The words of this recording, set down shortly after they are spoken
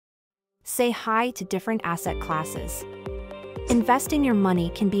Say hi to different asset classes. Investing your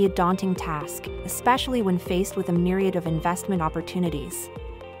money can be a daunting task, especially when faced with a myriad of investment opportunities.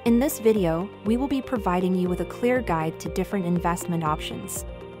 In this video, we will be providing you with a clear guide to different investment options.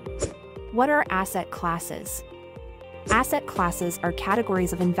 What are asset classes? Asset classes are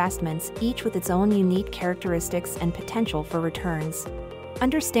categories of investments, each with its own unique characteristics and potential for returns.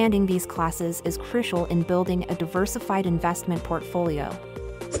 Understanding these classes is crucial in building a diversified investment portfolio.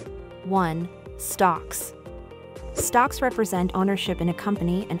 1. Stocks. Stocks represent ownership in a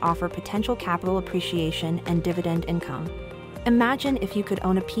company and offer potential capital appreciation and dividend income. Imagine if you could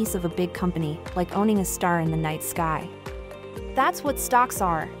own a piece of a big company, like owning a star in the night sky. That's what stocks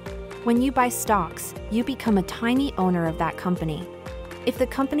are. When you buy stocks, you become a tiny owner of that company. If the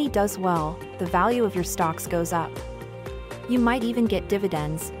company does well, the value of your stocks goes up. You might even get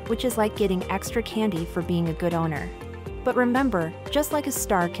dividends, which is like getting extra candy for being a good owner. But remember, just like a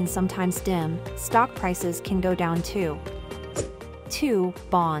star can sometimes dim, stock prices can go down too. 2.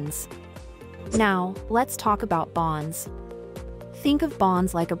 Bonds. Now, let's talk about bonds. Think of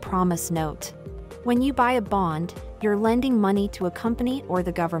bonds like a promise note. When you buy a bond, you're lending money to a company or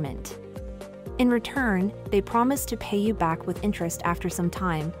the government. In return, they promise to pay you back with interest after some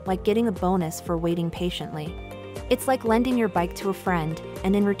time, like getting a bonus for waiting patiently. It's like lending your bike to a friend,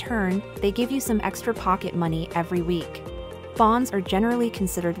 and in return, they give you some extra pocket money every week. Bonds are generally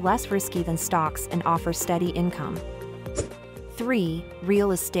considered less risky than stocks and offer steady income. 3.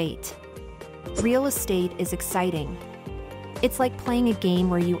 Real estate. Real estate is exciting. It's like playing a game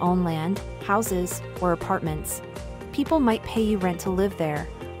where you own land, houses, or apartments. People might pay you rent to live there,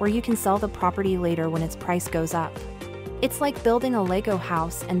 or you can sell the property later when its price goes up. It's like building a Lego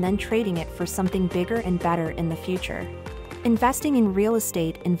house and then trading it for something bigger and better in the future. Investing in real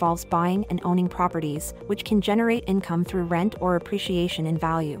estate involves buying and owning properties, which can generate income through rent or appreciation in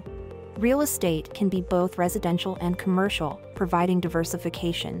value. Real estate can be both residential and commercial, providing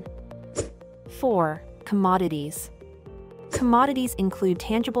diversification. 4. Commodities. Commodities include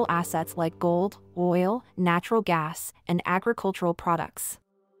tangible assets like gold, oil, natural gas, and agricultural products.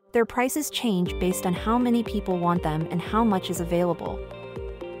 Their prices change based on how many people want them and how much is available.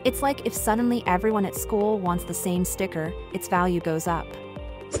 It's like if suddenly everyone at school wants the same sticker, its value goes up.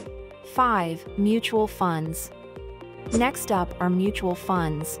 5. Mutual funds. Next up are mutual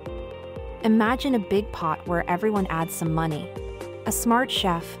funds. Imagine a big pot where everyone adds some money. A smart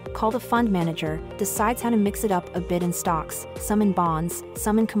chef, called a fund manager, decides how to mix it up a bit in stocks, some in bonds,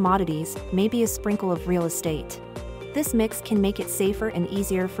 some in commodities, maybe a sprinkle of real estate. This mix can make it safer and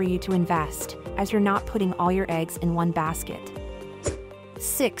easier for you to invest, as you're not putting all your eggs in one basket.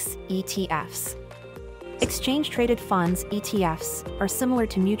 6. ETFs. Exchange-traded funds, ETFs, are similar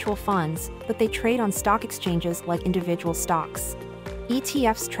to mutual funds, but they trade on stock exchanges like individual stocks.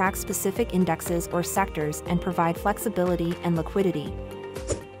 ETFs track specific indexes or sectors and provide flexibility and liquidity.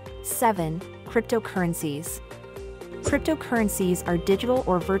 7. Cryptocurrencies. Cryptocurrencies are digital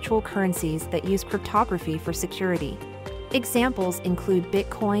or virtual currencies that use cryptography for security. Examples include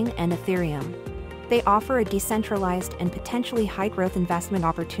Bitcoin and Ethereum. They offer a decentralized and potentially high-growth investment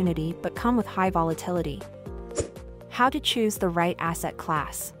opportunity but come with high volatility. How to choose the right asset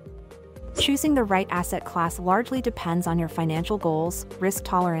class. Choosing the right asset class largely depends on your financial goals, risk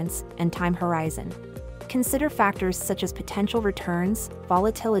tolerance, and time horizon. Consider factors such as potential returns,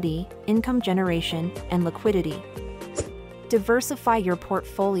 volatility, income generation, and liquidity. Diversify your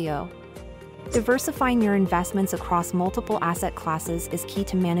portfolio. Diversifying your investments across multiple asset classes is key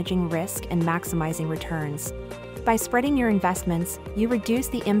to managing risk and maximizing returns. By spreading your investments, you reduce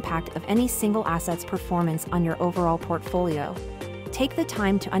the impact of any single asset's performance on your overall portfolio. Take the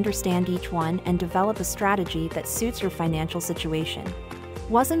time to understand each one and develop a strategy that suits your financial situation.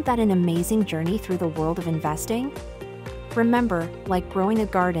 Wasn't that an amazing journey through the world of investing? Remember, like growing a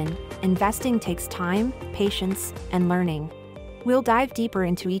garden, investing takes time, patience, and learning. We'll dive deeper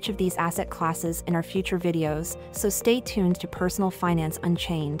into each of these asset classes in our future videos, so stay tuned to Personal Finance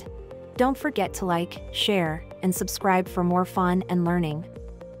Unchained. Don't forget to like, share, and subscribe for more fun and learning.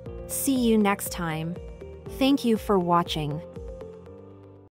 See you next time. Thank you for watching.